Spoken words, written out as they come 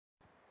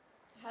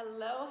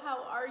Hello,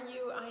 how are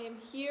you? I am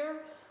here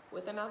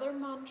with another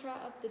mantra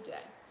of the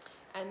day.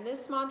 And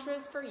this mantra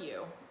is for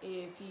you.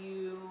 If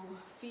you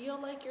feel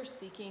like you're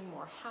seeking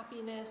more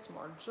happiness,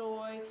 more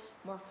joy,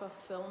 more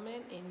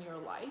fulfillment in your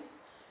life.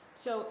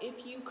 So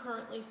if you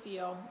currently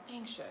feel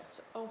anxious,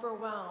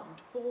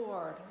 overwhelmed,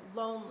 bored,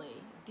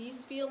 lonely,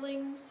 these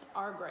feelings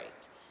are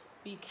great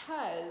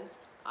because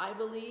I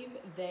believe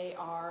they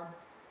are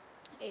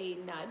a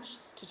nudge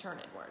to turn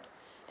inward.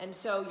 And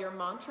so your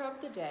mantra of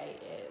the day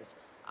is,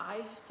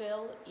 I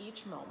fill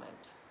each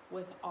moment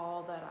with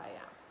all that I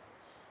am.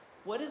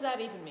 What does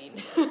that even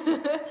mean?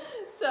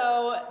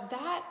 So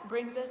that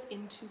brings us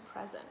into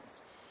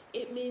presence.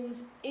 It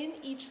means in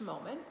each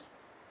moment,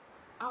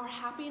 our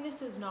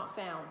happiness is not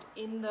found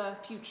in the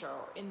future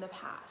or in the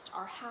past.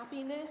 Our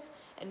happiness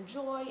and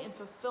joy and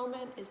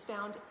fulfillment is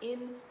found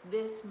in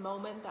this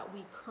moment that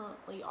we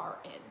currently are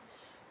in.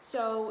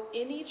 So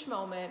in each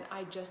moment,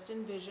 I just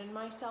envision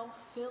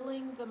myself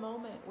filling the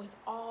moment with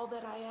all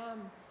that I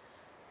am,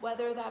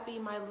 whether that be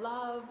my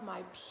love,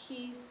 my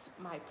peace,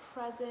 my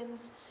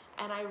presence,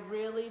 and I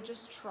really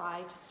just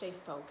try to stay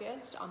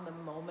focused on the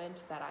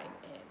moment that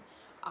I'm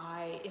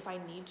in. If I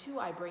need to,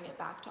 I bring it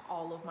back to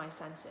all of my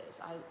senses.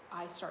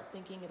 I start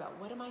thinking about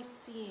what am I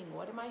seeing,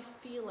 what am I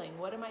feeling,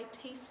 what am I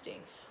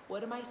tasting,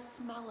 what am I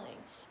smelling,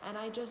 and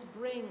I just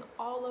bring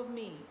all of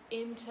me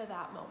into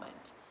that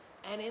moment.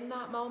 And in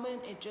that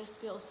moment, it just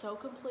feels so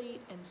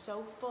complete and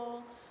so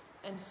full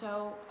and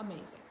so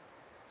amazing.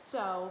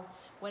 So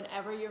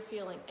whenever you're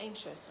feeling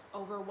anxious,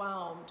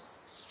 overwhelmed,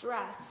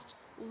 stressed,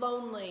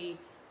 lonely,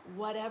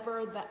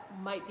 whatever that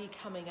might be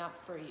coming up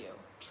for you,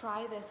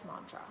 try this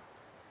mantra.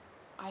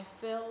 I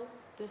fill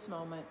this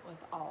moment with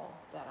all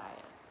that I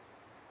am.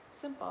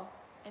 Simple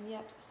and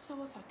yet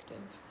so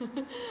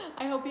effective.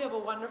 I hope you have a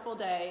wonderful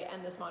day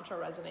and this mantra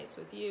resonates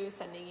with you,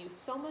 sending you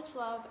so much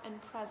love and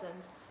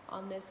presence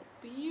on this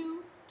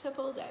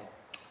beautiful day.